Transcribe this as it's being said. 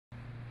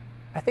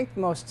I think the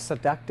most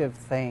seductive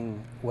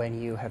thing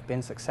when you have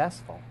been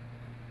successful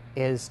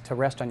is to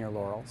rest on your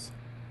laurels,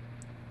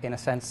 in a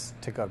sense,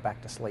 to go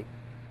back to sleep.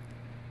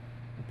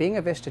 Being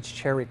a Vistage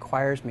chair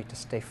requires me to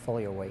stay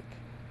fully awake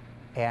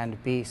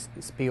and be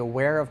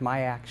aware of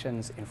my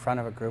actions in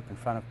front of a group, in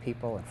front of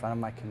people, in front of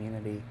my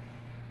community,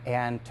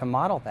 and to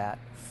model that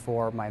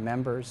for my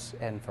members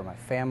and for my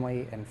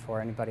family and for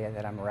anybody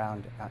that I'm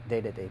around on a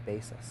day-to-day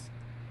basis.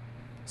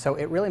 So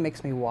it really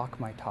makes me walk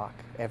my talk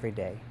every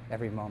day,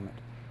 every moment.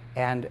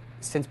 And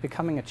since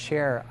becoming a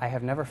chair, I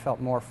have never felt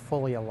more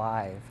fully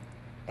alive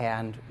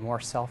and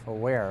more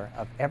self-aware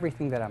of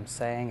everything that I'm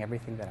saying,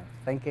 everything that I'm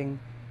thinking,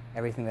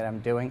 everything that I'm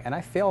doing, and I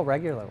fail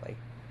regularly.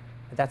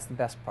 But that's the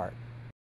best part.